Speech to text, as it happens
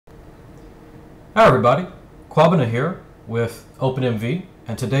Hi everybody, Kwabena here with OpenMV,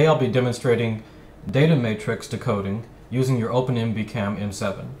 and today I'll be demonstrating data matrix decoding using your OpenMV Cam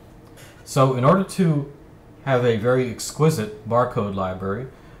M7. So in order to have a very exquisite barcode library,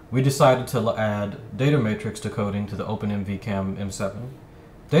 we decided to add data matrix decoding to the OpenMV Cam M7.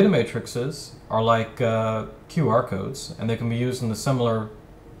 Data matrices are like QR codes, and they can be used in a similar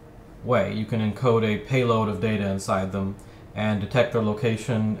way. You can encode a payload of data inside them and detect their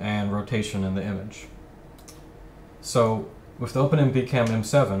location and rotation in the image. So with the OpenMV Cam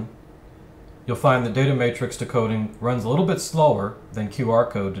M7, you'll find that data matrix decoding runs a little bit slower than QR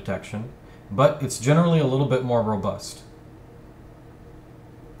code detection, but it's generally a little bit more robust.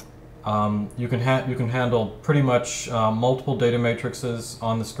 You can handle pretty much multiple data matrices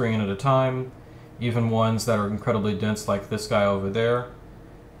on the screen at a time, even ones that are incredibly dense like this guy over there.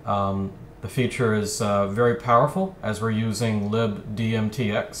 The feature is very powerful as we're using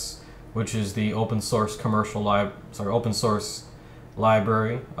libdmtx, which is the open source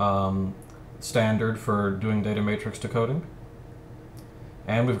library standard for doing data matrix decoding.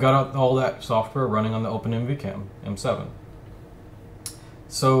 And we've got all that software running on the OpenMV Cam M7.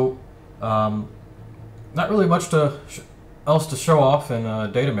 So not really much else to show off in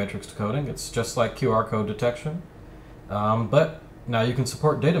data matrix decoding. It's just like QR code detection, but now you can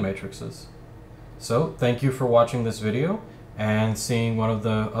support data matrices. So thank you for watching this video and seeing one of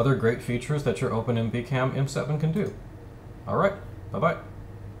the other great features that your OpenMV Cam M7 can do. Alright, bye-bye.